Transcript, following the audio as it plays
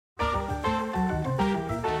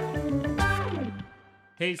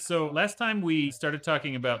Hey, so last time we started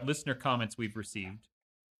talking about listener comments we've received,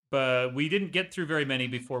 but we didn't get through very many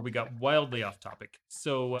before we got wildly off topic.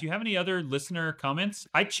 So, do you have any other listener comments?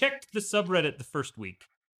 I checked the subreddit the first week.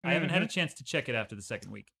 I haven't had a chance to check it after the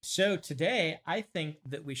second week. So today, I think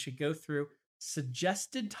that we should go through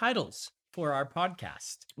suggested titles for our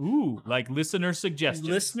podcast. Ooh, like listener suggestions.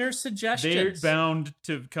 Listener suggestions. They're bound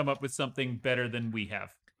to come up with something better than we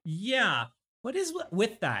have. Yeah. What is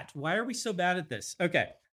with that? Why are we so bad at this? Okay.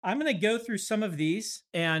 I'm going to go through some of these,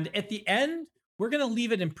 and at the end, we're going to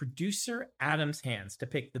leave it in producer Adam's hands to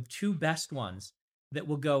pick the two best ones that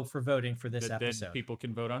will go for voting for this episode. That people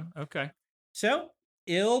can vote on? Okay. So,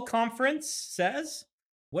 Ill Conference says,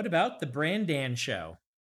 what about the Brandan Show?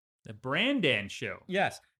 The Brandan Show?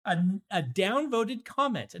 Yes. A downvoted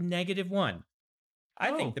comment, a -1.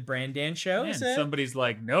 I think the Brandan Show is somebody's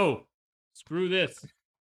like, no, screw this.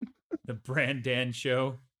 The Brandan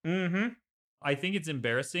Show. Mm-hmm. I think it's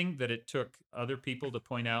embarrassing that it took other people to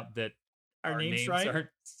point out that our names right?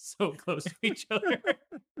 are so close to each other.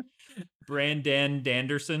 Brandan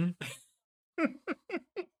Danderson.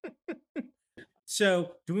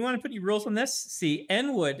 So, do we want to put any rules on this? See,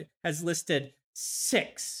 Enwood has listed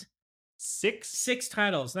six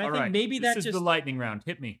titles. And I think maybe this that's is the lightning round.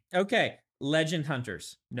 Hit me. Okay. Legend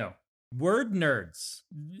Hunters. No. Word Nerds.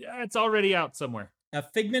 Yeah, it's already out somewhere. A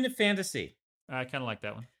Figment of Fantasy. I kind of like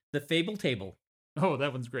that one. The Fable Table. Oh,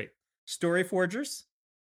 that one's great. Story Forgers.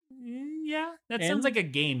 Yeah, that sounds like a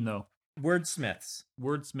game, though. Wordsmiths.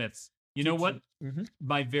 Wordsmiths. You know what? Mm-hmm.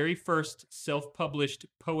 My very first self-published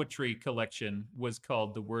poetry collection was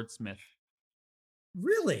called The Wordsmith.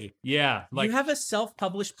 Really? Yeah. Like you have a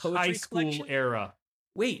self-published poetry high school collection? era.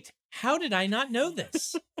 Wait, how did I not know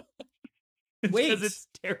this? Wait. Because it's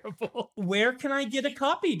terrible. Where can I get a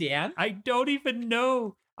copy, Dan? I don't even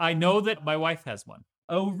know. I know that my wife has one.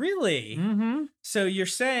 Oh, really? Mm-hmm. So you're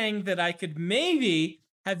saying that I could maybe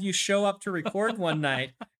have you show up to record one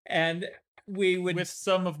night and we would... With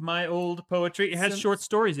some of my old poetry. It has short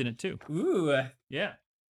stories in it, too. Ooh. Yeah.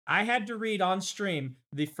 I had to read on stream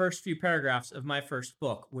the first few paragraphs of my first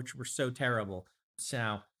book, which were so terrible.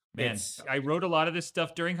 So, man, I wrote a lot of this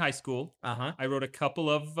stuff during high school. Uh-huh. I wrote a couple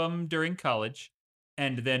of them during college.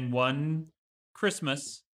 And then one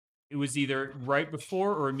Christmas, it was either right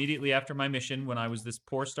before or immediately after my mission when I was this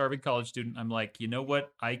poor, starving college student. I'm like, you know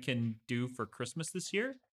what I can do for Christmas this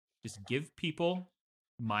year? Just give people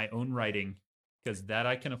my own writing, because that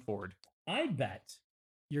I can afford. I bet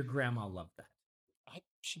your grandma loved that.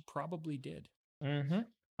 She probably did. Mm-hmm.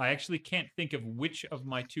 I actually can't think of which of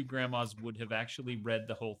my two grandmas would have actually read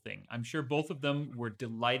the whole thing. I'm sure both of them were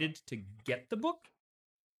delighted to get the book.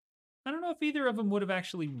 I don't know if either of them would have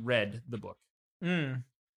actually read the book.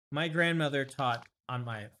 My grandmother taught, on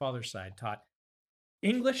my father's side, taught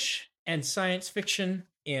English and science fiction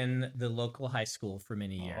in the local high school for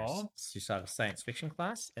many years. She taught a science fiction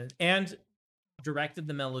class and directed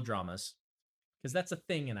the melodramas, because that's a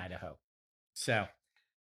thing in Idaho. So...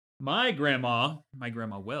 My grandma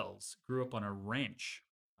Wells, grew up on a ranch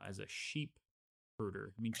as a sheep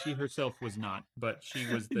herder. I mean, she herself was not, but she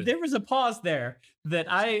was the... There was a pause there that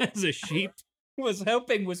I... As a sheep? was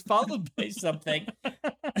hoping was followed by something.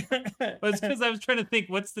 Well, it's because I was trying to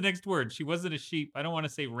think, what's the next word? She wasn't a sheep. I don't want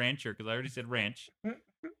to say rancher, because I already said ranch.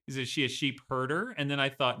 Is she a sheep herder? And then I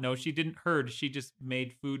thought, no, she didn't herd. She just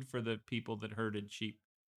made food for the people that herded sheep.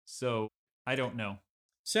 So, I don't know.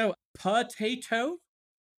 So, potato...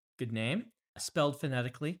 Good name. Spelled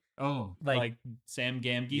phonetically. Oh, like Sam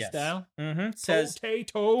Gamgee style? Mm-hmm. Says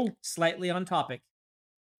potato. Slightly on topic.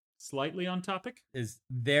 Slightly on topic? Is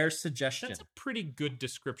their suggestion. That's a pretty good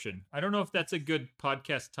description. I don't know if that's a good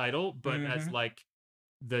podcast title, but as like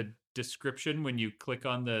the description when you click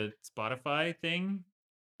on the Spotify thing,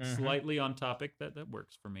 slightly on topic, that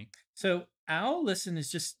works for me. So Al Listen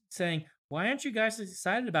is just saying, why aren't you guys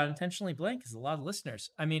excited about Intentionally Blank? Because a lot of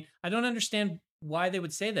listeners. I mean, I don't understand why they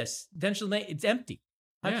would say this. Intentionally, it's empty.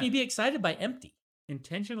 How can you be excited by empty?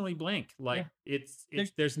 Intentionally blank. Like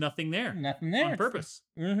there's nothing there. Nothing there. On purpose.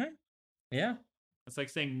 Mm-hmm. Yeah. It's like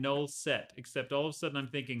saying null set, except all of a sudden I'm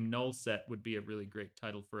thinking null set would be a really great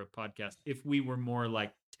title for a podcast if we were more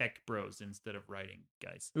like tech bros instead of writing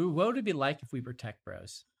guys. Ooh, what would it be like if we were tech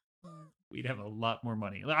bros? We'd have a lot more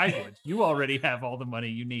money. I would. You already have all the money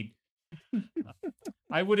you need.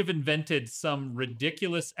 I would have invented some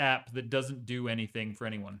ridiculous app that doesn't do anything for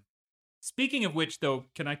anyone. Speaking of which, though,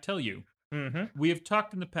 can I tell you, we have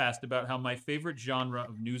talked in the past about how my favorite genre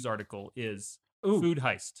of news article is food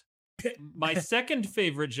heist. My second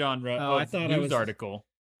favorite genre of news article.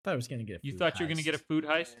 I thought I was going to get a food You thought heist. you were going to get a food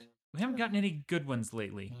heist? We haven't gotten any good ones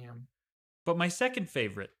lately. But my second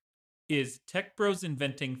favorite is tech bros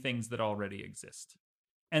inventing things that already exist.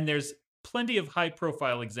 And there's plenty of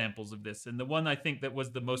high-profile examples of this. And the one I think that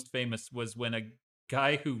was the most famous was when a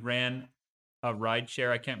guy who ran a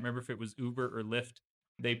rideshare, I can't remember if it was Uber or Lyft,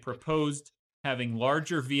 they proposed having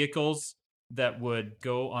larger vehicles that would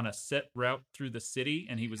go on a set route through the city,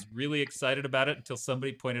 and he was really excited about it until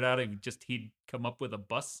somebody pointed out he'd come up with a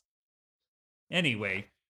bus. Anyway,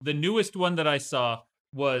 the newest one that I saw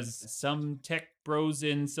was some tech bros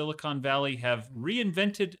in Silicon Valley have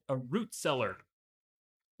reinvented a root cellar.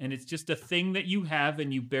 And it's just a thing that you have,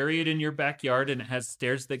 and you bury it in your backyard, and it has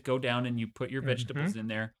stairs that go down, and you put your vegetables in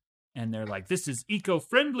there. And they're like, this is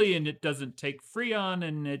eco-friendly, and it doesn't take Freon,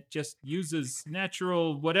 and it just uses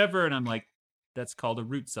natural whatever. And I'm like, that's called a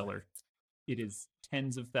root cellar. It is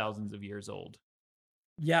tens of thousands of years old.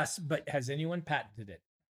 Yes, but has anyone patented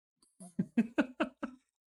it?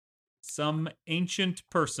 Some ancient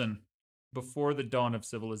person before the dawn of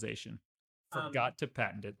civilization forgot to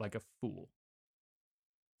patent it like a fool.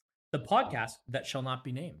 The podcast that shall not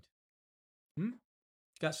be named.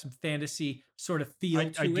 Got some fantasy sort of feel to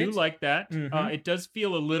it. I do like that. It does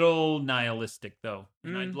feel a little nihilistic, though.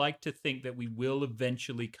 And I'd like to think that we will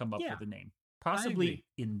eventually come up with a name. Possibly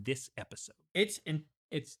in this episode. It's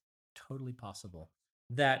totally possible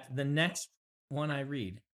that the next one I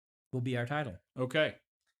read will be our title. Okay.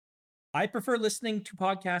 I prefer listening to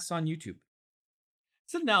podcasts on YouTube.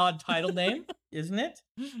 It's an odd title name, isn't it?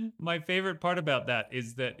 My favorite part about that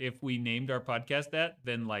is that if we named our podcast that,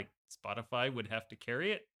 then like Spotify would have to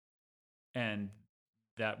carry it. And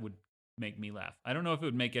that would make me laugh. I don't know if it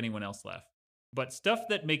would make anyone else laugh. But stuff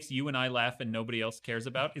that makes you and I laugh and nobody else cares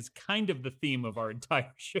about is kind of the theme of our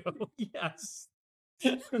entire show. Yes.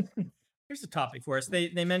 Here's a topic for us.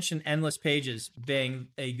 They mentioned Endless Pages being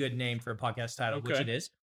a good name for a podcast title, which it is.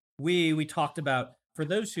 We talked about, for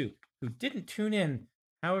those who didn't tune in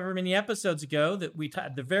however many episodes ago, that we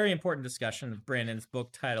had the very important discussion of Brandon's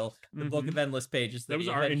book title, The Book of Endless Pages. That was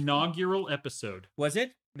our inaugural episode. Was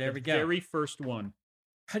it? There we go. Very first one.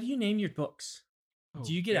 How do you name your books?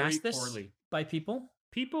 Do you get asked this by people?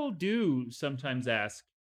 People do sometimes ask.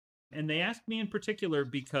 And they ask me in particular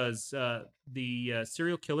because the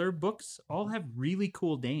serial killer books all have really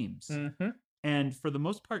cool names. And for the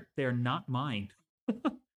most part, they're not mine.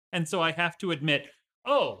 And so I have to admit,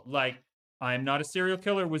 I'm not a serial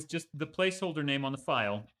killer was just the placeholder name on the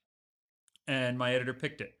file. And my editor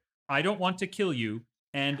picked it. I Don't Want to Kill You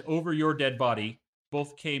and Over Your Dead Body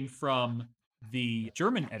both came from the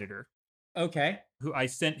German editor. Okay. Who I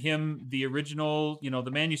sent him the original,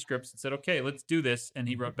 the manuscripts and said, okay, let's do this. And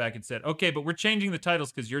he wrote back and said, okay, but we're changing the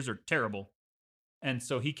titles because yours are terrible. And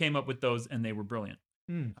so he came up with those and they were brilliant.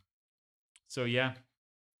 So yeah.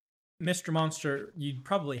 Mr. Monster, you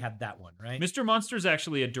probably had that one, right? Mr. Monster is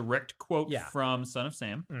actually a direct quote from Son of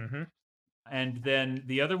Sam. And then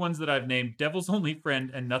the other ones that I've named, Devil's Only Friend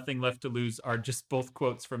and Nothing Left to Lose, are just both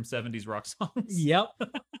quotes from 70s rock songs. Yep.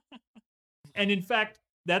 And in fact,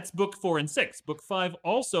 that's book 4 and 6. Book 5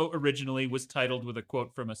 also originally was titled with a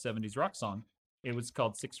quote from a 70s rock song. It was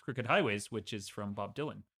called Six Crooked Highways, which is from Bob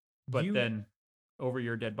Dylan. But then Over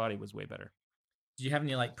Your Dead Body was way better. Do you have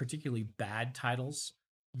any particularly bad titles?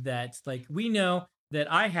 That's we know that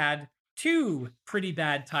I had 2 pretty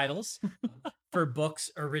bad titles for books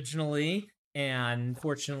originally, and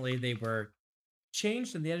fortunately they were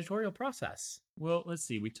changed in the editorial process. Well, let's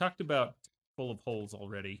see. We talked about Full of Holes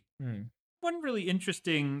already. One really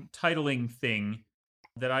interesting titling thing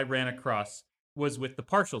that I ran across was with the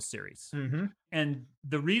Partial series. And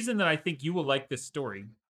the reason that I think you will like this story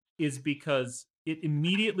is because it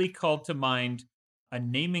immediately called to mind a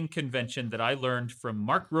naming convention that I learned from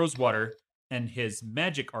Mark Rosewater and his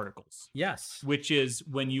magic articles. Yes. Which is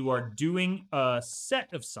when you are doing a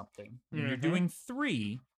set of something, and you're doing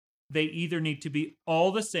 3, they either need to be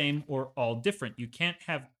all the same or all different. You can't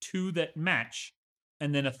have 2 that match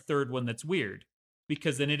and then a third one that's weird,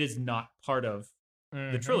 because then it is not part of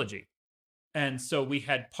the trilogy. And so we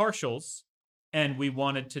had partials, and we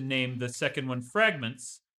wanted to name the second one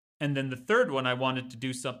Fragments, and then the third one I wanted to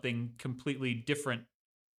do something completely different.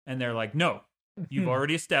 And they're like, no, you've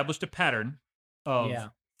already established a pattern of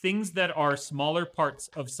things that are smaller parts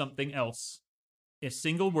of something else, a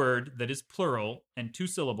single word that is plural and 2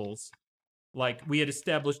 syllables. We had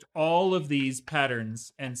established all of these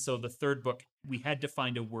patterns, and so the third book, we had to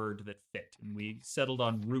find a word that fit, and we settled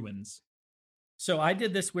on ruins. So I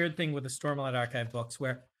did this weird thing with the Stormlight Archive books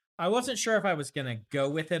where I wasn't sure if I was going to go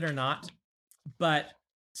with it or not, but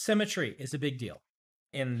symmetry is a big deal.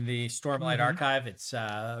 In the Stormlight Archive, it's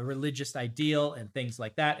a religious ideal and things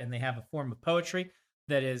like that, and they have a form of poetry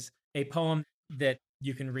that is a poem that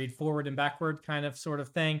you can read forward and backward kind of sort of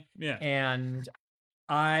thing. Yeah. And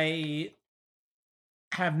I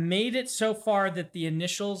have made it so far that the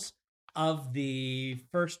initials of the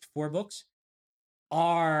first 4 books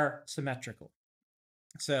are symmetrical.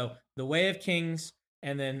 So the Way of Kings,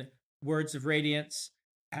 and then Words of Radiance,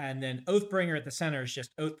 and then Oathbringer at the center is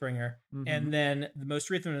just Oathbringer. Mhm. And then the most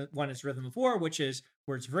recent one is Rhythm of War, which is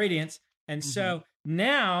Words of Radiance. And Mhm. so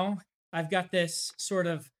now I've got this sort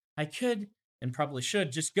of, I could and probably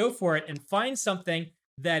should just go for it and find something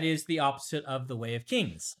that is the opposite of the Way of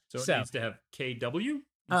Kings. So it needs to have KW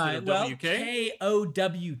instead of well, WK?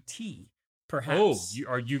 KOWT, perhaps. Oh,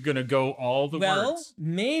 are you going to go all the words?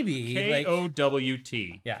 Maybe.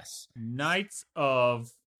 KOWT. Yes. Knights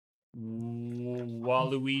of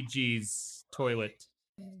Waluigi's toilet.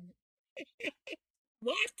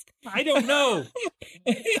 What? I don't know.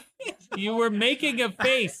 You were making a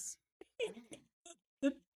face.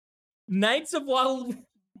 Knights of Waluigi.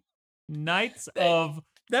 Knights of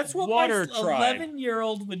That's what Water my Tribe.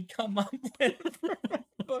 11-year-old would come up with for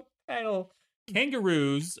a book title.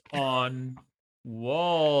 Kangaroos on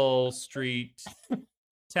Wall Street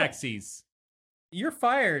taxis. You're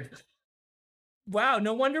fired. Wow,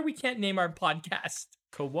 no wonder we can't name our podcast.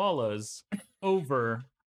 Koalas over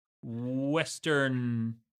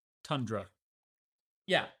Western Tundra.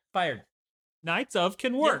 Yeah, fired. Knights of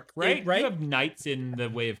can work, Yeah, right? right? You have knights in the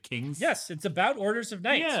Way of Kings. Yes, it's about orders of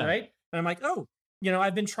knights, Yeah. right? And I'm like, oh,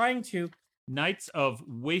 I've been trying to. Knights of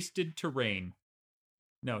Wasted Terrain.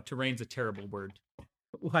 No, terrain's a terrible word.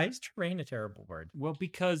 Why is terrain a terrible word? Well,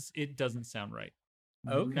 because it doesn't sound right.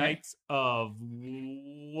 Okay. Knights of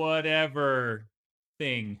whatever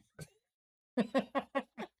thing. I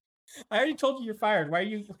already told you you're fired. Why are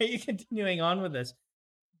you continuing on with this?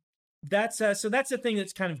 That's so that's the thing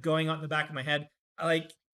that's kind of going on in the back of my head. I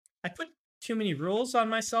put too many rules on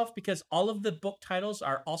myself because all of the book titles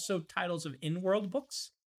are also titles of in-world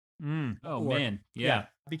books. Oh, Or- man. Yeah.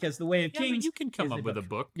 Because the Way of Yeah, but Kings. you can come is up a with a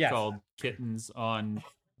book Yes. called Kittens on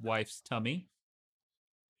Wife's Tummy.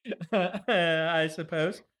 I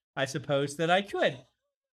suppose that I could.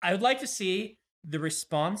 I would like to see the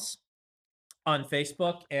response on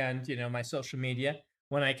Facebook and my social media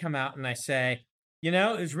when I come out and I say,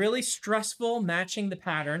 it was really stressful matching the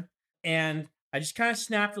pattern, and I just kind of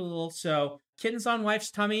snapped a little. So, Kittens on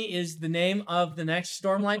Wife's Tummy is the name of the next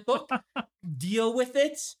Stormlight book. Deal with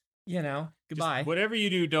it. Goodbye. Just whatever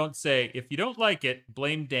you do, don't say, if you don't like it,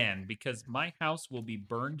 blame Dan, because my house will be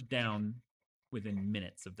burned down within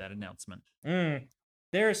minutes of that announcement.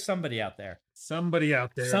 There is somebody out there. Somebody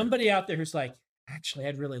out there. Somebody out there who's like, actually,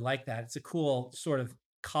 I'd really like that. It's a cool sort of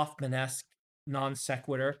Kaufman-esque non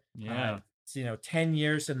sequitur. Yeah. It's 10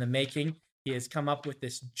 years in the making. He has come up with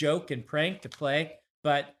this joke and prank to play.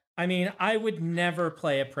 But I mean, I would never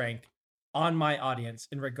play a prank on my audience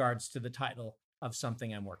in regards to the title of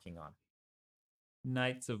something I'm working on.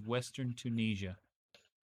 Knights of Western Tunisia.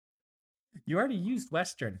 You already used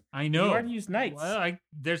Western. I know. You already used Knights. Well,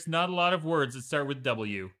 there's not a lot of words that start with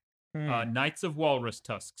W. Knights of Walrus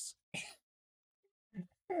Tusks.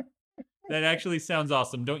 That actually sounds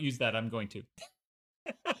awesome. Don't use that. I'm going to.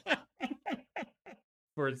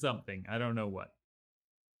 For something. I don't know what.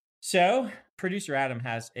 So, producer Adam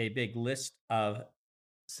has a big list of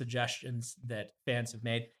suggestions that fans have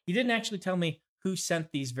made. He didn't actually tell me who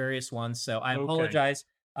sent these various ones, so I apologize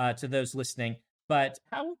to those listening. But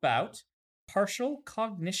how about partial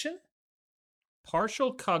cognition?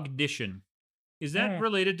 Partial cognition. Is that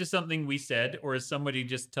related to something we said, or is somebody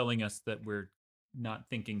just telling us that we're not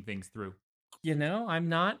thinking things through? I'm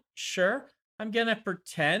not sure. I'm going to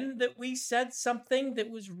pretend that we said something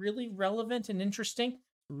that was really relevant and interesting.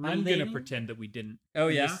 I'm going to pretend that we didn't. Oh,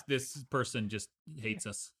 yeah? This person just hates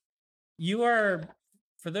us. You are,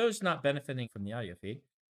 for those not benefiting from the audio feed,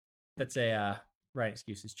 that's a Ryan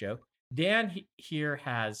Excuses joke. Dan here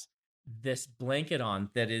has this blanket on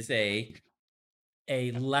that is a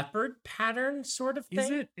leopard pattern sort of thing.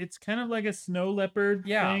 Is it? It's kind of like a snow leopard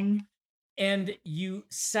thing. And you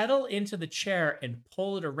settle into the chair and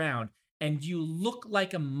pull it around, and you look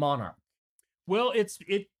like a monarch. Well,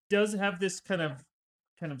 it does have this kind of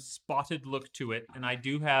spotted look to it, and I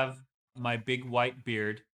do have my big white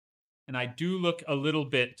beard, and I do look a little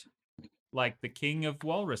bit like the king of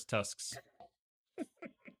walrus tusks.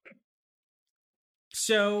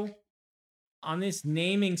 So, on this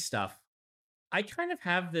naming stuff, I kind of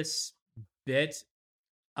have this bit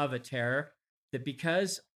of a terror that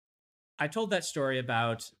because I told that story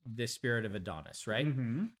about the spirit of Adonis, right?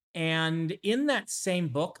 Mm-hmm. And in that same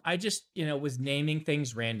book, I just, was naming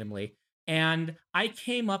things randomly. And I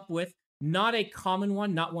came up with not a common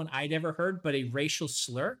one, not one I'd ever heard, but a racial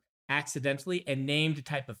slur. accidentally and named a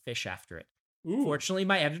type of fish after it. Ooh. Fortunately,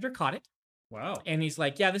 my editor caught it. Wow. And he's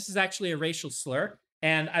like, yeah, this is actually a racial slur.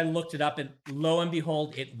 And I looked it up, and lo and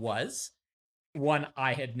behold, it was one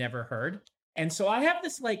I had never heard. And so I have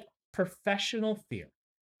this like professional fear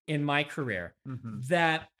in my career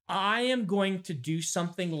that I am going to do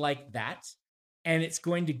something like that, and it's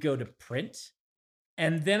going to go to print.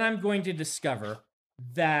 And then I'm going to discover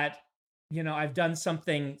that, you know, I've done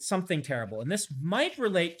something terrible. And this might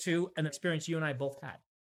relate to an experience you and I both had.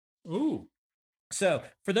 Ooh. So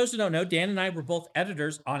for those who don't know, Dan and I were both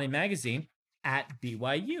editors on a magazine at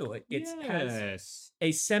BYU. It has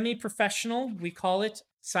a semi-professional, we call it,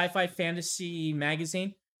 sci-fi fantasy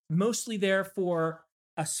magazine, mostly there for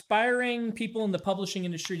aspiring people in the publishing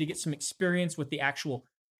industry to get some experience with the actual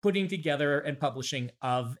putting together and publishing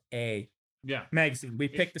of a magazine. We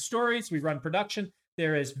pick the stories, we run production.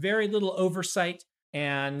 There is very little oversight,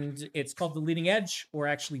 and it's called The Leading Edge, or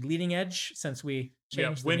actually Leading Edge, since we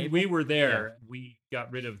changed the name. We were there, we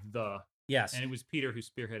got rid of the. Yes. And it was Peter who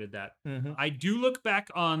spearheaded that. I do look back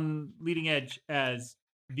on Leading Edge as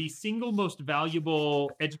the single most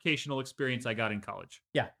valuable educational experience I got in college.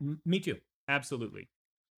 Yeah, me too. Absolutely.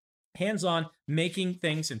 Hands-on, making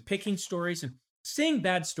things and picking stories and seeing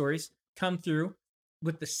bad stories come through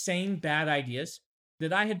with the same bad ideas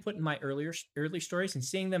that I had put in my early stories, and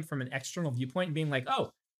seeing them from an external viewpoint and being like,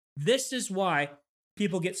 oh, this is why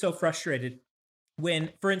people get so frustrated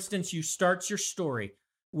when, for instance, you start your story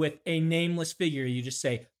with a nameless figure. You just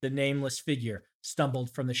say, the nameless figure stumbled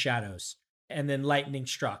from the shadows, and then lightning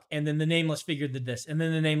struck, and then the nameless figure did this, and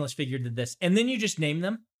then the nameless figure did this, and then you just name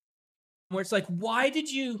them. Where it's like, why did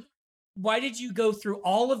you go through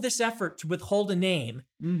all of this effort to withhold a name?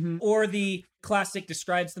 Or the classic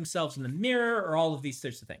describes themselves in the mirror, or all of these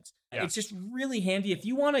sorts of things. It's just really handy. If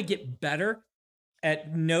you want to get better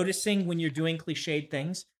at noticing when you're doing cliched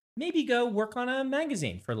things, maybe go work on a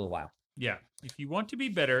magazine for a little while. Yeah. If you want to be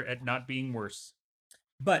better at not being worse.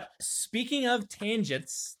 But speaking of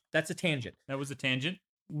tangents, that's a tangent. That was a tangent.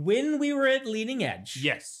 When we were at Leading Edge,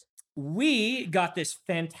 yes, we got this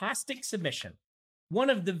fantastic submission.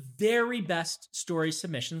 One of the very best story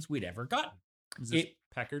submissions we'd ever gotten. Is this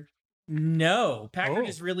Packard? No, Packard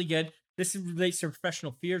is really good. This relates to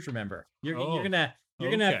professional fears. Remember, you're gonna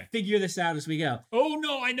figure this out as we go. Oh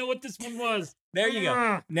no, I know what this one was. There you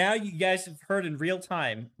go. Now you guys have heard in real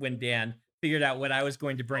time when Dan figured out what I was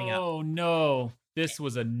going to bring up. Oh no, this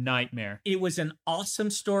was a nightmare. It was an awesome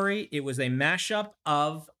story. It was a mashup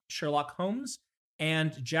of Sherlock Holmes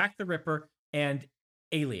and Jack the Ripper and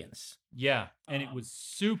aliens. Yeah, and it was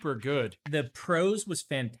super good. The prose was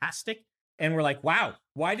fantastic. And we're like, wow,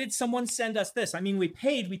 why did someone send us this? I mean, we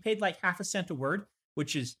paid like half a cent a word,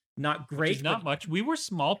 which is not great. Which is not much. We were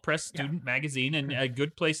small press student magazine and a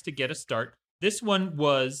good place to get a start. This one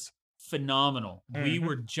was phenomenal. We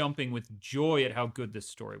were jumping with joy at how good this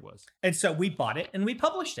story was. And so we bought it and we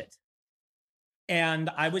published it. And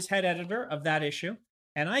I was head editor of that issue.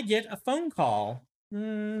 And I get a phone call a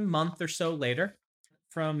month or so later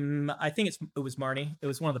from, I think it was Marnie. It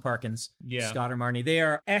was one of the Parkins. Yeah. Scott or Marnie. They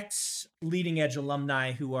are ex-Leading Edge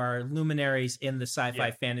alumni who are luminaries in the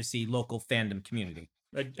sci-fi fantasy local fandom community.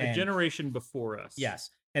 A generation before us. Yes.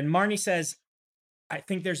 And Marnie says, I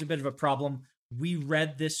think there's a bit of a problem. We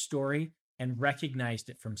read this story and recognized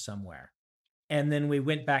it from somewhere. And then we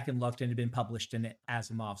went back and looked, and it had been published in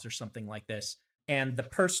Asimov's or something like this. And the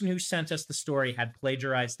person who sent us the story had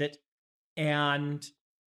plagiarized it, and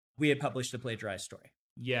we had published a plagiarized story.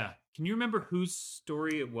 Yeah. Can you remember whose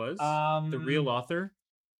story it was? The real author?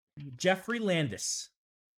 Jeffrey Landis.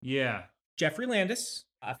 Yeah. Jeffrey Landis,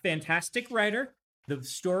 a fantastic writer. The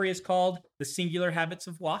story is called The Singular Habits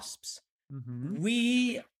of Wasps.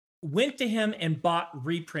 We went to him and bought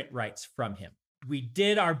reprint rights from him. We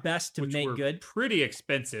did our best to make good. Pretty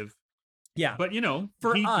expensive. Yeah. But,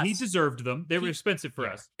 for us, he deserved them. They were expensive for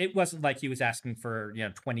us. It wasn't like he was asking for,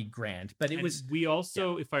 $20,000, but we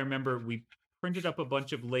also, if I remember, we printed up a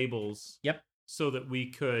bunch of labels. Yep. So that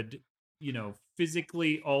we could,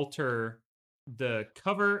 physically alter the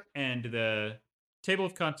cover and the table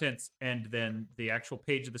of contents and then the actual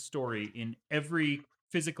page of the story in every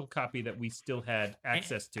physical copy that we still had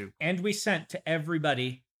access to. And we sent to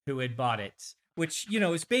everybody who had bought it, which,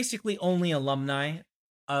 is basically only alumni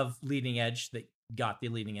of Leading Edge that got the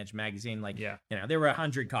Leading Edge magazine. There were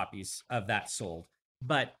 100 copies of that sold.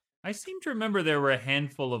 But I seem to remember there were a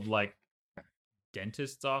handful of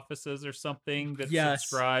dentist's offices or something that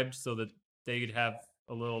subscribed so that they'd have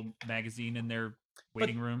a little magazine in their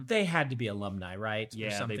waiting room. They had to be alumni, right? Yeah,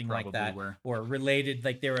 or something they probably like that. were. Or related,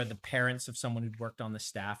 like they were the parents of someone who'd worked on the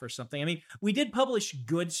staff or something. I mean, we did publish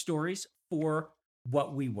good stories for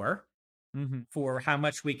what we were for how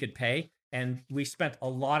much we could pay. And we spent a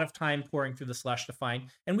lot of time pouring through the slush to find,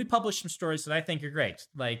 and we published some stories that I think are great.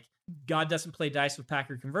 Like God Doesn't Play Dice with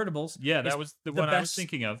Packard Convertibles. Yeah, that was the one I was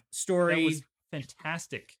thinking of. Story that was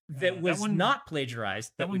fantastic. That was not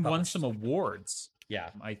plagiarized. That one won some awards.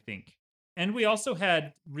 Yeah, I think. And we also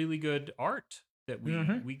had really good art that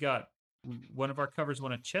we got. One of our covers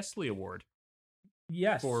won a Chesley Award.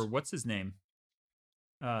 Yes. For what's his name?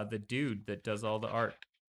 The dude that does all the art.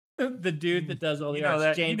 The dude that does all the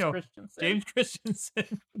art. James Christensen. James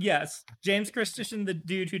Christensen. Yes. James Christensen, the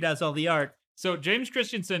dude who does all the art. So James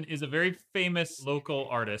Christensen is a very famous local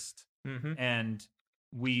artist. And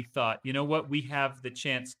we thought, you know what? We have the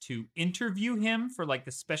chance to interview him for like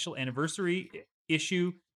the special anniversary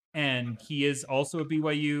issue. And he is also a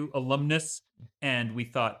BYU alumnus. And we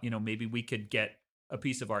thought, you know, maybe we could get a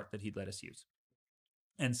piece of art that he'd let us use.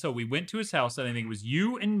 And so we went to his house, and I think it was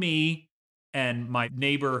you and me and my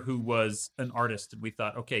neighbor who was an artist. And we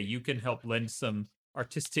thought, okay, you can help lend some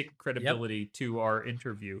artistic credibility to our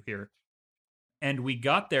interview here. And we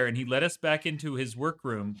got there, and he led us back into his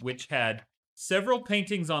workroom, which had several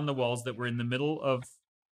paintings on the walls that were in the middle of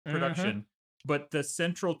production. But the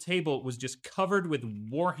central table was just covered with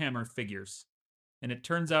Warhammer figures. And it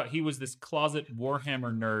turns out he was this closet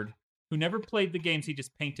Warhammer nerd who never played the games. He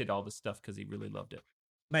just painted all the stuff because he really loved it.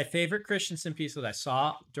 My favorite Christensen piece that I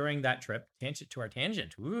saw during that trip, tangent to our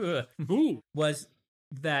tangent, was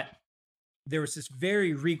that there was this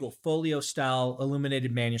very regal folio-style,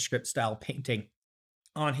 illuminated manuscript-style painting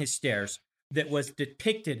on his stairs that was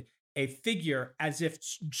depicted a figure as if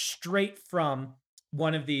straight from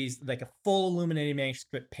one of these, like a full illuminated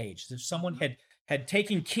manuscript page. As if someone had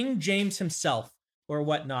taken King James himself or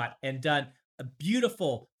whatnot and done a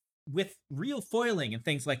beautiful, with real foiling and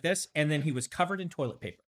things like this, and then he was covered in toilet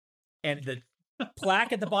paper. And the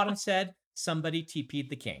plaque at the bottom said, "Somebody TP'd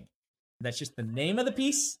the king." That's just the name of the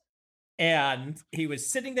piece. And he was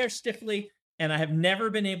sitting there stiffly, and I have never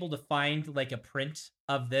been able to find like a print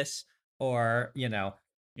of this, or, you know.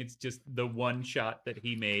 It's just the one shot that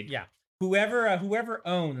he made. Yeah. Whoever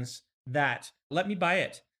owns that, let me buy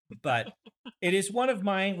it. But it is one of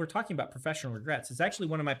my, we're talking about professional regrets. It's actually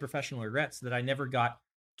one of my professional regrets that I never got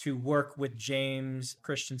to work with James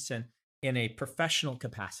Christensen in a professional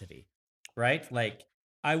capacity, right? Like,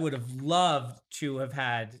 I would have loved to have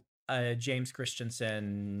had a James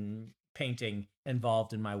Christensen painting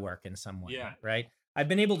involved in my work in some way, right? I've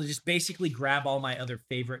been able to just basically grab all my other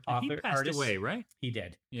favorite he passed artists. Away, right? He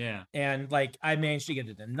did. Yeah. And like, I managed to get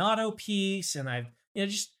a Donato piece, and I've, you know,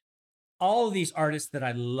 just all of these artists that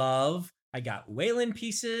I love. I got Wayland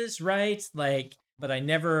pieces, right? Like, but I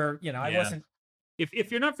never, you know, I wasn't.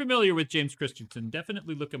 If you're not familiar with James Christensen,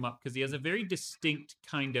 definitely look him up, because he has a very distinct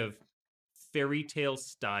kind of fairy tale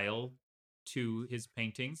style to his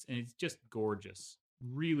paintings, and it's just gorgeous.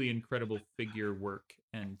 Really incredible figure work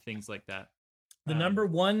and things like that. The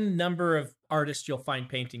number of artists you'll find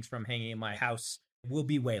paintings from hanging in my house will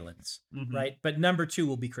be Wayland's, right? But number 2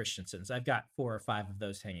 will be Christensen's. I've got 4 or 5 of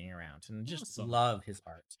those hanging around, and just love his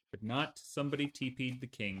art. But not Somebody TP'd the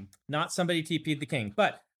king. Not Somebody TP'd the king.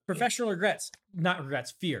 But professional regrets, not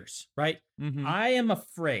regrets, fears, right? I am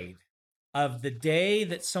afraid of the day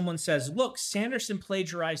that someone says, look, Sanderson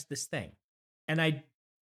plagiarized this thing. And I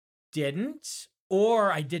didn't,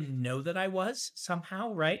 or I didn't know that I was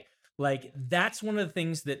somehow, right? Like, that's one of the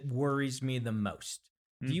things that worries me the most.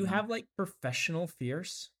 Do you have like professional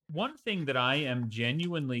fears? One thing that I am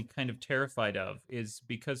genuinely kind of terrified of is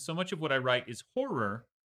because so much of what I write is horror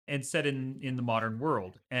and set in the modern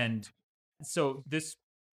world. And so this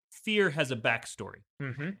fear has a backstory.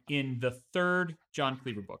 In the 3rd John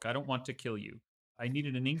Cleaver book, I Don't Want to Kill You, I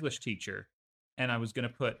needed an English teacher, and I was going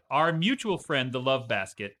to put our mutual friend, the Love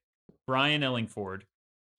Basket, Brian Ellingford.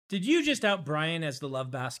 Did you just out Brian as the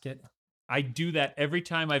Love Basket? I do that every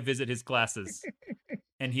time I visit his classes.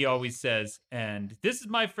 And he always says, and this is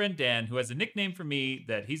my friend Dan, who has a nickname for me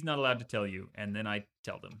that he's not allowed to tell you. And then I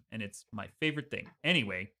tell them, and it's my favorite thing.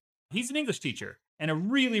 Anyway, he's an English teacher, and a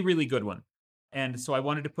really, really good one. And so I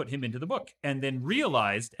wanted to put him into the book, and then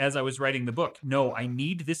realized as I was writing the book, no, I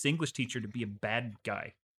need this English teacher to be a bad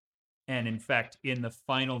guy. And in fact, in the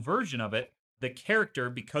final version of it, the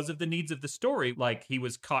character, because of the needs of the story, like he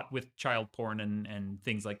was caught with child porn and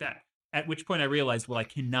things like that. At which point I realized, well, I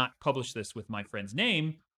cannot publish this with my friend's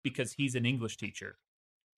name because he's an English teacher.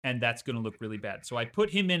 And that's going to look really bad. So I put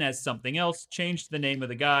him in as something else, changed the name of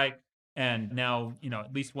the guy. And now, you know,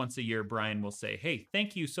 at least once a year, Brian will say, hey,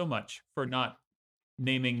 thank you so much for not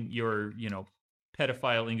naming your, you know,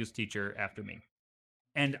 pedophile English teacher after me.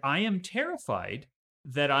 And I am terrified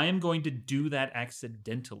that I am going to do that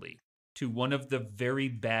accidentally. to one of the very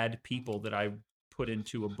bad people that I put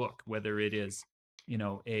into a book, whether it is,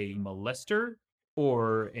 a molester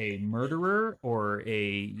or a murderer or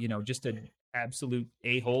just an absolute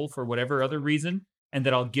a-hole for whatever other reason, and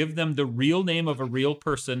that I'll give them the real name of a real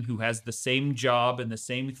person who has the same job and the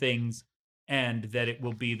same things, and that it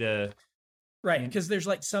will be the... Right, because there's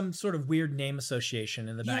like some sort of weird name association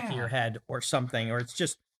in the back of your head or something, or it's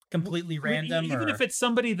just completely random. Even if it's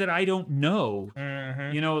somebody that I don't know,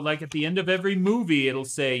 like at the end of every movie, it'll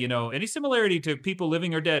say, any similarity to people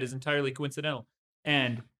living or dead is entirely coincidental.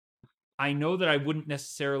 And I know that I wouldn't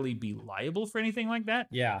necessarily be liable for anything like that.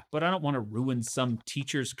 Yeah. But I don't want to ruin some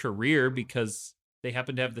teacher's career because they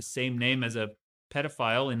happen to have the same name as a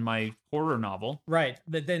pedophile in my horror novel. Right.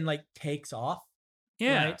 That then like takes off.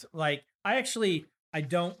 Yeah. Right? Like I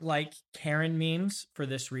don't like Karen memes for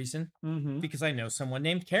this reason, because I know someone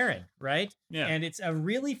named Karen, right? Yeah. And it's a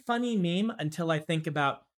really funny meme until I think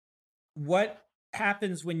about what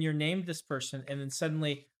happens when you're named this person and then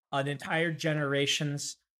suddenly an entire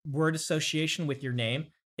generation's word association with your name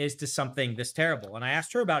is to something this terrible. And I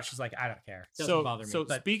asked her about it. She's like, I don't care. It doesn't bother me. So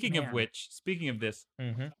speaking of this,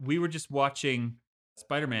 we were just watching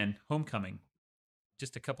Spider-Man Homecoming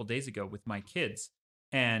just a couple days ago with my kids.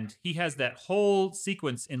 And he has that whole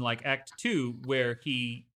sequence in like Act 2 where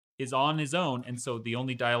he is on his own. And so the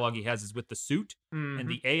only dialogue he has is with the suit. And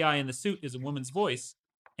the AI in the suit is a woman's voice.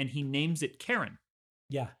 And he names it Karen.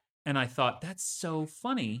 Yeah. And I thought, that's so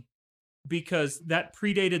funny because that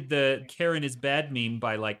predated the Karen is bad meme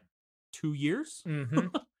by like 2 years.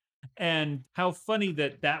 And how funny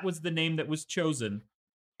that was the name that was chosen.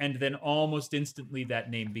 And then almost instantly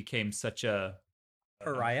that name became such a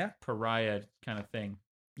pariah kind of thing.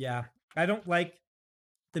 Yeah. I don't like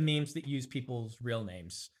the memes that use people's real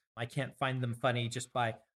names. I can't find them funny just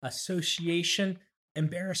by association,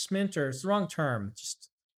 embarrassment, or it's the wrong term. Just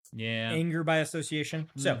anger by association.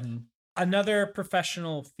 So another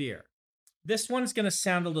professional fear. This one's going to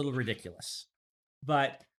sound a little ridiculous,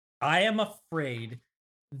 but I am afraid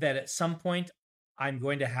that at some point I'm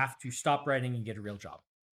going to have to stop writing and get a real job.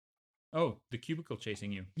 Oh, the cubicle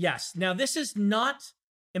chasing you. Yes. Now, this is not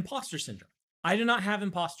imposter syndrome. I do not have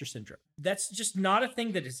imposter syndrome. That's just not a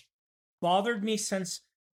thing that has bothered me since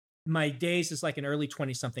my days as like an early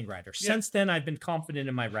 20-something writer. Yeah. Since then, I've been confident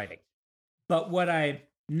in my writing. But what I'm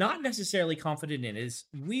not necessarily confident in is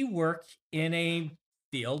we work in a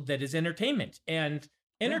field that is entertainment. And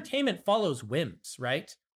entertainment follows whims,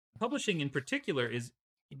 right? Publishing in particular is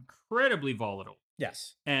incredibly volatile.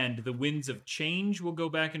 Yes. And the winds of change will go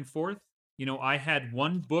back and forth. I had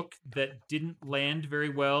one book that didn't land very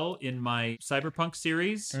well in my cyberpunk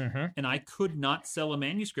series, and I could not sell a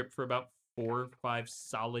manuscript for about 4 or 5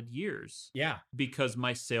 solid years. Yeah. Because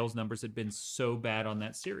my sales numbers had been so bad on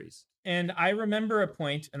that series. And I remember a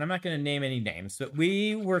point, and I'm not going to name any names, but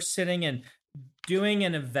we were sitting and doing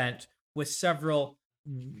an event with several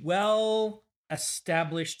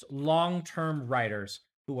well-established long-term writers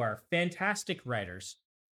who are fantastic writers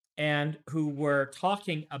and who were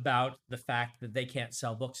talking about the fact that they can't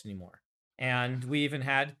sell books anymore. And we even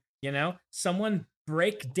had, someone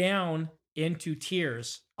break down into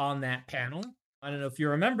tears on that panel. I don't know if you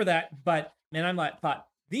remember that, but man, thought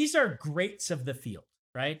these are greats of the field,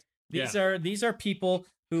 right? These are people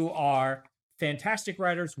who are fantastic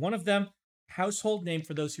writers. One of them, household name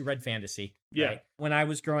for those who read fantasy. Yeah. Right, when I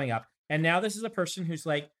was growing up. And now this is a person who's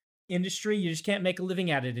like, industry, you just can't make a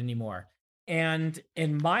living at it anymore. And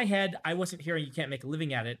in my head, I wasn't hearing you can't make a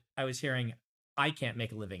living at it. I was hearing I can't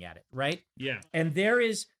make a living at it, right? Yeah. And there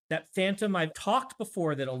is that phantom. I've talked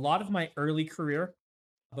before that a lot of my early career,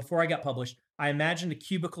 before I got published, I imagined a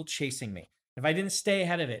cubicle chasing me. If I didn't stay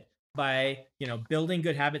ahead of it by, building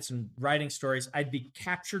good habits and writing stories, I'd be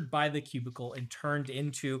captured by the cubicle and turned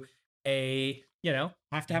into a,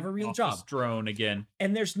 have to have a real job. Drone again.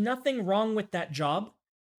 And there's nothing wrong with that job.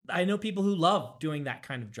 I know people who love doing that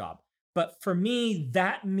kind of job. But for me,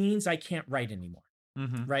 that means I can't write anymore,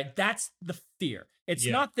 right? That's the fear. It's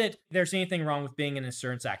not that there's anything wrong with being an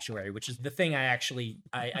insurance actuary, which is the thing I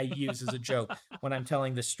use as a joke when I'm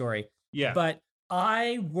telling this story. Yeah. But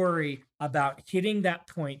I worry about hitting that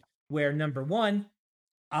point where, number one,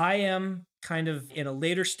 I am kind of in a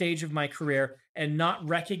later stage of my career and not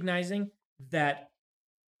recognizing that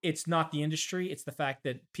it's not the industry. It's the fact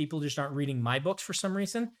that people just aren't reading my books for some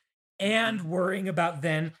reason, and worrying about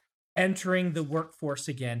then entering the workforce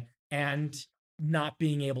again and not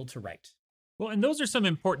being able to write. Well, and those are some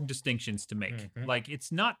important distinctions to make. Like,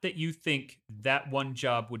 it's not that you think that one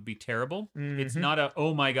job would be terrible. It's not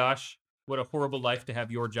oh my gosh, what a horrible life to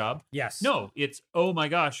have your job. Yes. No, it's, oh my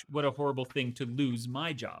gosh, what a horrible thing to lose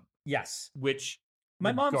my job. Yes. Which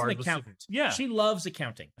My mom's an regardless of- accountant. yeah. She loves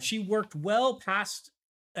accounting. She worked well past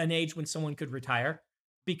an age when someone could retire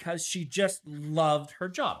because she just loved her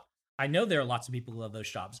job. I know there are lots of people who love those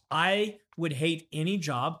jobs. I would hate any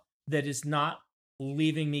job that is not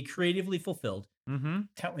leaving me creatively fulfilled,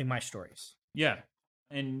 telling my stories. Yeah.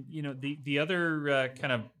 And, you know, the other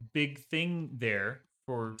kind of big thing there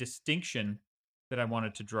for distinction that I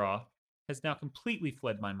wanted to draw has now completely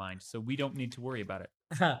fled my mind. So we don't need to worry about it.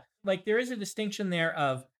 Like there is a distinction there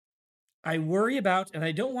of I worry about, and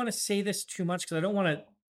I don't want to say this too much because I don't want to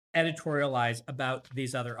editorialize about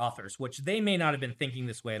these other authors, which they may not have been thinking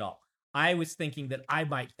this way at all. I was thinking that I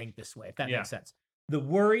might think this way, if that makes sense. The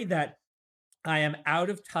worry that I am out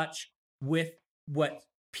of touch with what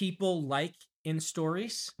people like in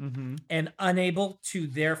stories and unable to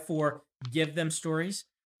therefore give them stories.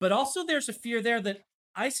 But also there's a fear there that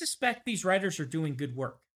I suspect these writers are doing good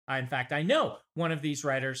work. In fact, I know one of these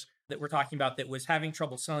writers that we're talking about that was having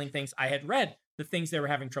trouble selling things. I had read the things they were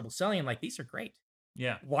having trouble selling. I'm like, these are great.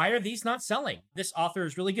 Yeah. Why are these not selling? This author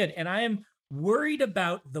is really good. And I am worried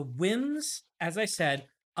about the whims, as I said,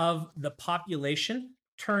 of the population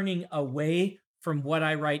turning away from what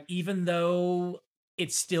I write, even though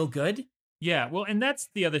it's still good. Yeah. Well, and that's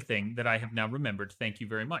the other thing that I have now remembered. Thank you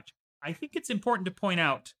very much. I think it's important to point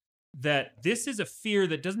out that this is a fear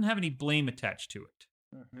that doesn't have any blame attached to it.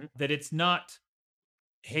 That it's not,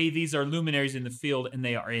 hey, these are luminaries in the field and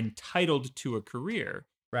they are entitled to a career.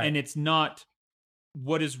 Right. And it's not,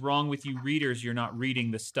 what is wrong with you readers? You're not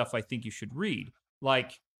reading the stuff I think you should read.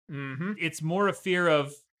 Like, it's more a fear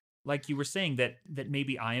of, like you were saying, that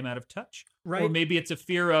maybe I am out of touch. Right. Or maybe it's a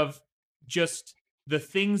fear of just the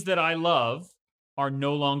things that I love are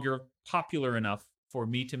no longer popular enough for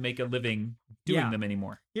me to make a living doing them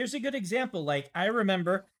anymore. Here's a good example. Like, I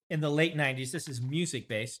remember in the late 90s, this is music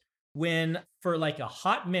based, when for like a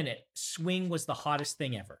hot minute, swing was the hottest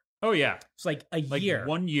thing ever. Oh, yeah. It's like a year.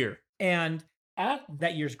 1 year. And at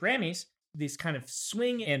that year's Grammys, these kind of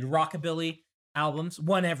swing and rockabilly albums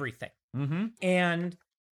won everything. And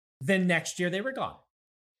then next year they were gone.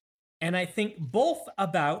 And I think both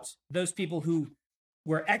about those people who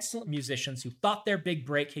were excellent musicians who thought their big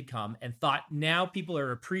break had come and thought now people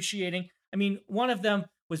are appreciating. I mean, one of them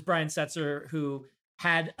was Brian Setzer, who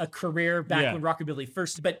had a career back when rockabilly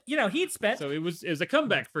first, but you know, he'd spent. So it was a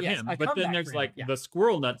comeback for him. But then there's like the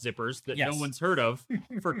Squirrel Nut Zippers that no one's heard of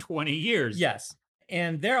for 20 years. Yes.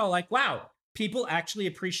 And they're all like, wow, people actually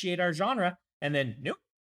appreciate our genre. And then, nope,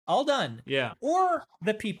 all done. Yeah. Or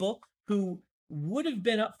the people who would have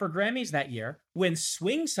been up for Grammys that year when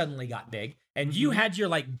swing suddenly got big and you had your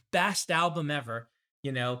like best album ever,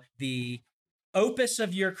 you know, the opus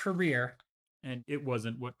of your career. And it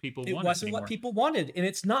wasn't what people wanted. It wasn't what people wanted. And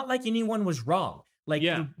it's not like anyone was wrong. Like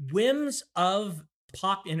the whims of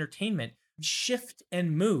pop entertainment shift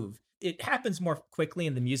and move. It happens more quickly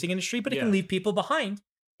in the music industry, but it can leave people behind.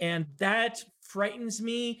 And that frightens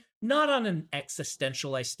me, not on an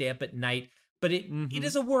existential, I stay up at night, but it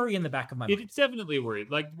is a worry in the back of my mind. It's definitely a worry.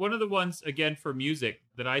 Like one of the ones, again, for music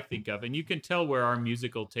that I think of, and you can tell where our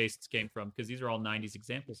musical tastes came from because these are all 90s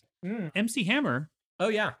examples. MC Hammer. Oh,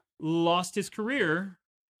 yeah. Lost his career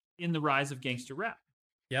in the rise of gangster rap.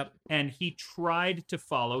 Yep. And he tried to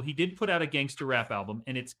follow. He did put out a gangster rap album,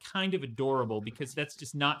 and it's kind of adorable because that's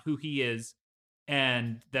just not who he is,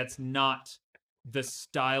 and that's not the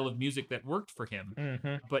style of music that worked for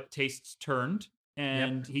him. But tastes turned,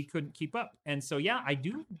 and he couldn't keep up. And so, yeah, I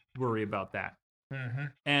do worry about that.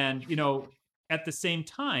 And, you know, at the same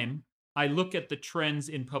time, I look at the trends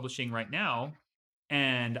in publishing right now,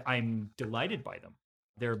 and I'm delighted by them.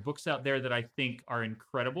 There are books out there that I think are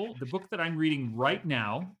incredible. The book that I'm reading right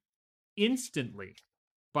now, instantly,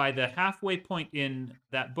 by the halfway point in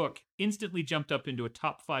that book, instantly jumped up into a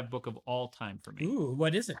top 5 book of all time for me. Ooh,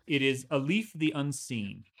 what is it? It is A Leaf the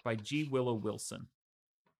Unseen by G. Willow Wilson,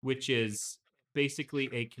 which is basically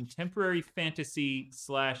a contemporary fantasy /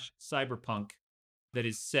 cyberpunk that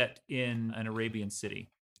is set in an Arabian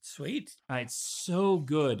city. Sweet. It's so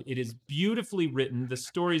good. It is beautifully written. The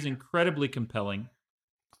story is incredibly compelling.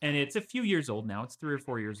 And it's a few years old now. It's 3 or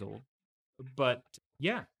 4 years old. But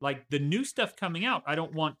yeah, like the new stuff coming out, I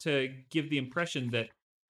don't want to give the impression that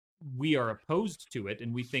we are opposed to it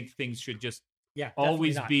and we think things should just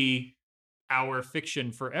always be our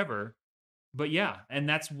fiction forever. But yeah, and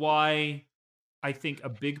that's why I think a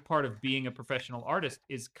big part of being a professional artist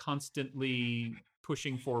is constantly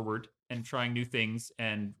pushing forward and trying new things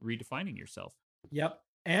and redefining yourself. Yep.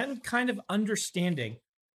 And kind of understanding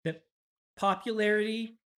that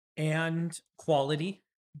popularity and quality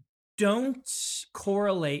don't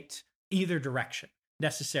correlate either direction.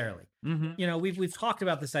 necessarily. Mm-hmm. You know, we've talked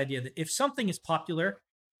about this idea that if something is popular,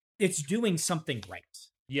 it's doing something right.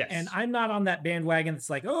 Yes. And I'm not on that bandwagon that's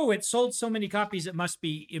like, oh, it sold so many copies, it must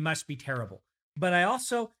be terrible. But I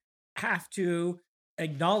also have to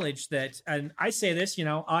acknowledge that, and I say this, you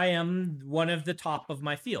know, I am one of the top of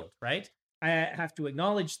my field, right? I have to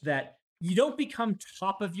acknowledge that you don't become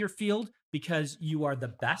top of your field because you are the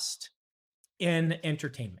best in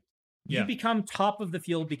entertainment. You become top of the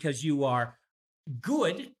field because you are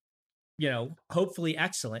good, you know, hopefully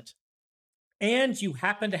excellent, and you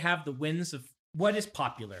happen to have the winds of what is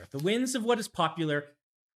popular. The winds of what is popular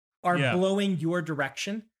are blowing your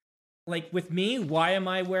direction. Like with me, why am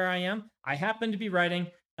I where I am? I happen to be writing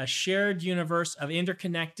a shared universe of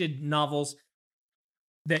interconnected novels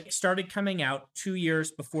that started coming out 2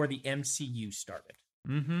 years before the MCU started.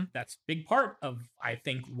 Mm-hmm. That's a big part of, I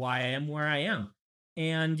think, why I am where I am.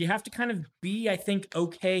 And you have to kind of be, I think,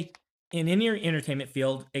 okay in any entertainment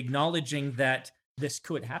field, acknowledging that this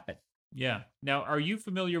could happen. Yeah. Now, are you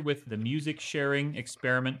familiar with the music sharing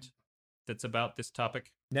experiment that's about this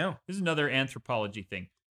topic? No. This is another anthropology thing.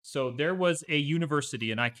 So there was a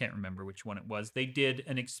university, and I can't remember which one it was. They did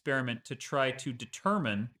an experiment to try to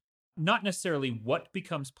determine not necessarily what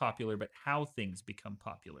becomes popular, but how things become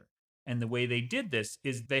popular. And the way they did this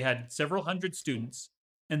is they had several hundred students,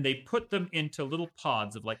 and they put them into little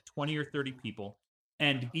pods of like 20 or 30 people.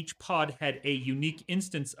 And each pod had a unique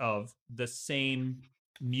instance of the same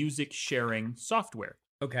music sharing software.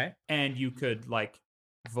 Okay. And you could like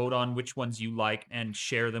vote on which ones you like and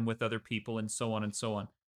share them with other people and so on and so on.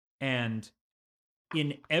 And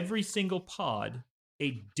in every single pod,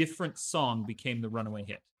 a different song became the runaway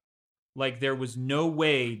hit. Like there was no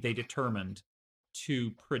way they determined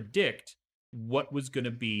to predict what was going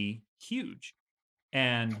to be huge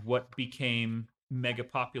and what became mega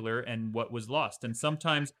popular and what was lost. And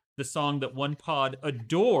sometimes the song that one pod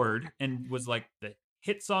adored and was like the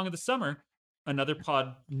hit song of the summer, another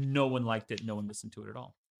pod, no one liked it. No one listened to it at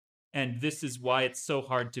all. And this is why it's so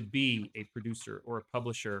hard to be a producer or a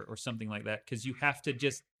publisher or something like that, because you have to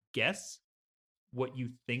just guess what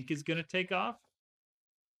you think is going to take off.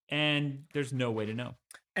 And there's no way to know.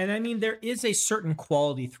 And I mean, there is a certain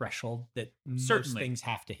quality threshold that most things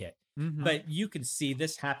have to hit. Mm-hmm. But you can see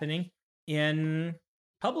this happening in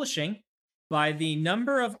publishing by the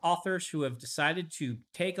number of authors who have decided to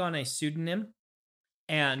take on a pseudonym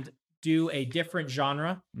and do a different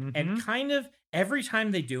genre. Mm-hmm. And kind of every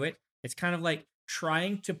time they do it, it's kind of like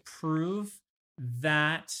trying to prove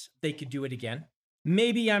that they could do it again.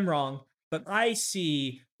 Maybe I'm wrong, but I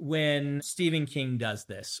see when Stephen King does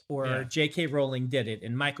this, or J.K. Rowling did it,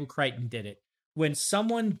 and Michael Crichton did it. When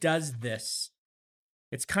someone does this,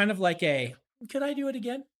 it's kind of like could I do it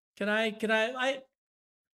again? I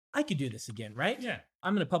could do this again, right? Yeah.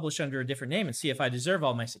 I'm going to publish under a different name and see if I deserve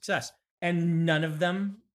all my success. And none of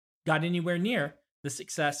them got anywhere near the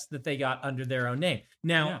success that they got under their own name.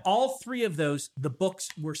 Now, all three of those, the books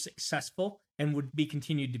were successful and would be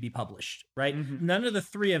continued to be published, right? Mm-hmm. None of the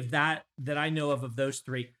three of that I know of those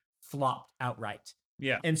three flopped outright.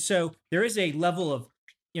 Yeah. And so there is a level of,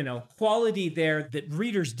 quality there that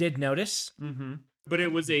readers did notice. Mm-hmm. But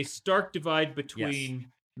it was a stark divide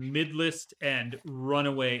between mid-list and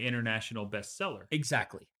runaway international bestseller.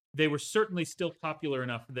 Exactly. They were certainly still popular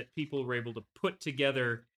enough that people were able to put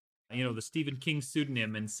together, the Stephen King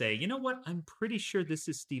pseudonym and say, you know what, I'm pretty sure this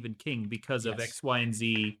is Stephen King because of X, Y, and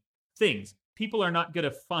Z things. People are not going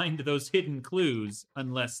to find those hidden clues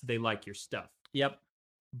unless they like your stuff. Yep.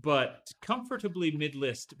 But comfortably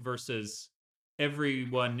mid-list versus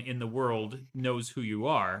everyone in the world knows who you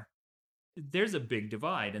are, there's a big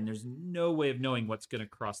divide, and there's no way of knowing what's going to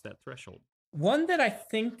cross that threshold. One that I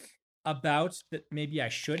think about that maybe I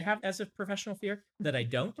should have as a professional fear that I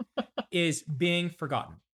don't is being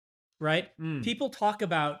forgotten, right? People talk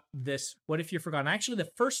about this, what if you're forgotten? Actually,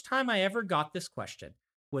 the first time I ever got this question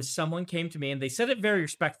was someone came to me, and they said it very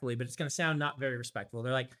respectfully, but it's going to sound not very respectful.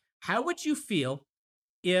 They're like, how would you feel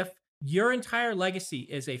if your entire legacy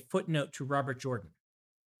is a footnote to Robert Jordan?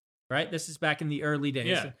 Right? This is back in the early days.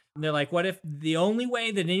 Yeah. And they're like, what if the only way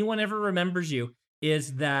that anyone ever remembers you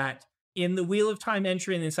is that in the Wheel of Time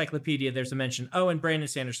entry in the encyclopedia, there's a mention, and Brandon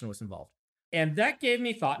Sanderson was involved. And that gave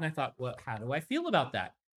me thought. And I thought, well, how do I feel about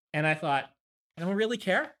that? And I thought, I don't really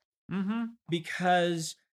care. Mm-hmm.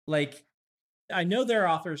 Because, I know there are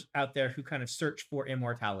authors out there who kind of search for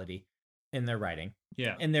immortality in their writing.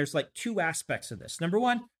 Yeah. And there's two aspects of this. Number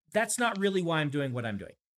one, that's not really why I'm doing what I'm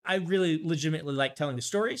doing. I really legitimately like telling the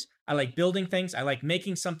stories. I like building things. I like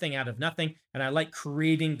making something out of nothing. And I like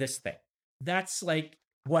creating this thing. That's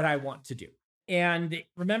what I want to do. And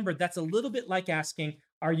remember, that's a little bit like asking,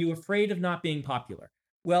 Are you afraid of not being popular?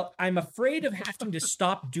 Well, I'm afraid of having to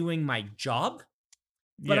stop doing my job,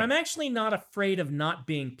 but I'm actually not afraid of not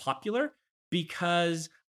being popular because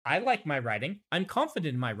I like my writing. I'm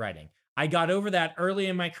confident in my writing. I got over that early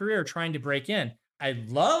in my career trying to break in. I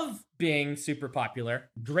love being super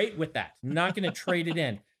popular. Great with that. Not going to trade it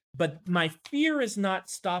in. But my fear is not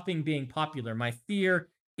stopping being popular. My fear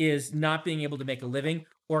is not being able to make a living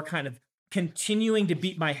or kind of continuing to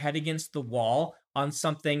beat my head against the wall on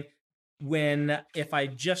something when if I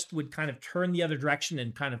just would kind of turn the other direction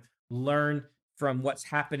and kind of learn from what's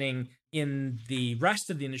happening in the rest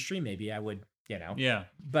of the industry, maybe I would, Yeah.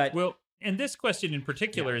 But well, and this question in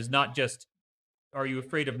particular is not just, are you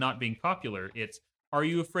afraid of not being popular? It's, are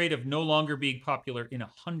you afraid of no longer being popular in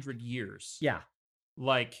 100 years? Yeah.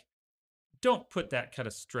 Like, don't put that kind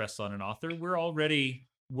of stress on an author. We're already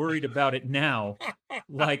worried about it now.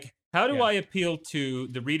 Like, how do I appeal to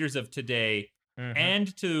the readers of today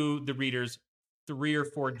and to the readers 3 or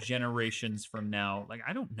 4 generations from now? Like,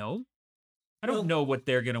 I don't know. I don't know what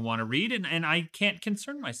they're going to want to read, and I can't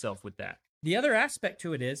concern myself with that. The other aspect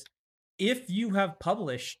to it is, if you have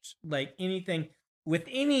published like anything with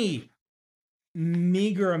any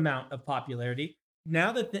meager amount of popularity,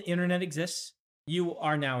 now that the internet exists, you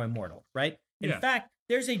are now immortal, right? In fact,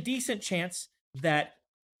 there's a decent chance that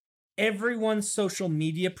everyone's social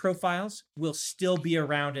media profiles will still be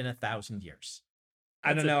around in 1,000 years.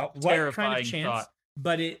 I don't know what kind of chance,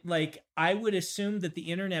 but I would assume that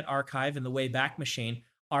the Internet Archive and the Wayback Machine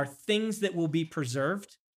are things that will be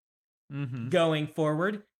preserved going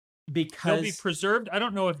forward, because they'll be preserved. I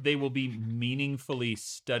don't know if they will be meaningfully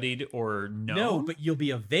studied or known. No, but you'll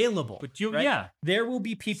be available. But there will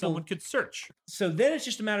be people. Someone could search. So then it's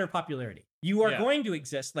just a matter of popularity. You are going to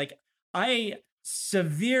exist. Like, I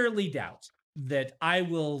severely doubt that I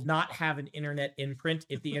will not have an internet imprint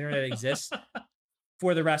if the internet exists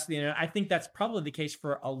for the rest of the internet. I think that's probably the case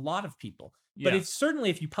for a lot of people. But it's certainly,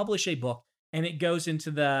 if you publish a book and it goes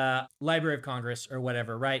into the Library of Congress or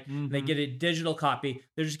whatever, right? They get a digital copy.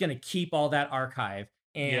 They're just going to keep all that archive.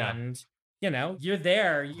 And, you're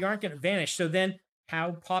there. You aren't going to vanish. So then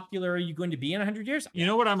how popular are you going to be in 100 years? You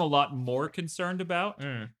know what I'm a lot more concerned about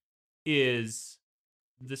is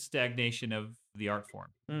the stagnation of the art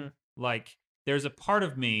form. Like, there's a part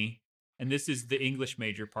of me, and this is the English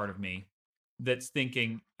major part of me, that's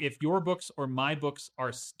thinking, if your books or my books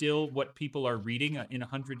are still what people are reading in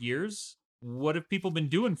 100 years, what have people been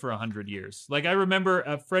doing for 100 years? Like, I remember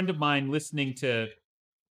a friend of mine listening to,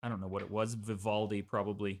 I don't know what it was, Vivaldi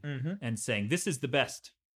probably, and saying, this is the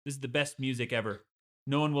best. This is the best music ever.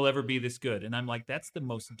 No one will ever be this good. And I'm like, that's the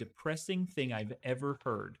most depressing thing I've ever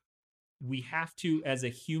heard. We have to, as a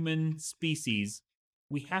human species,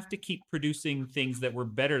 we have to keep producing things that were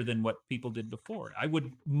better than what people did before. I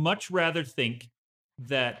would much rather think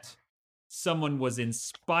that someone was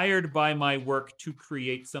inspired by my work to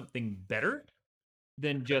create something better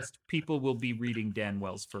than just people will be reading Dan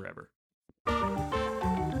Wells forever.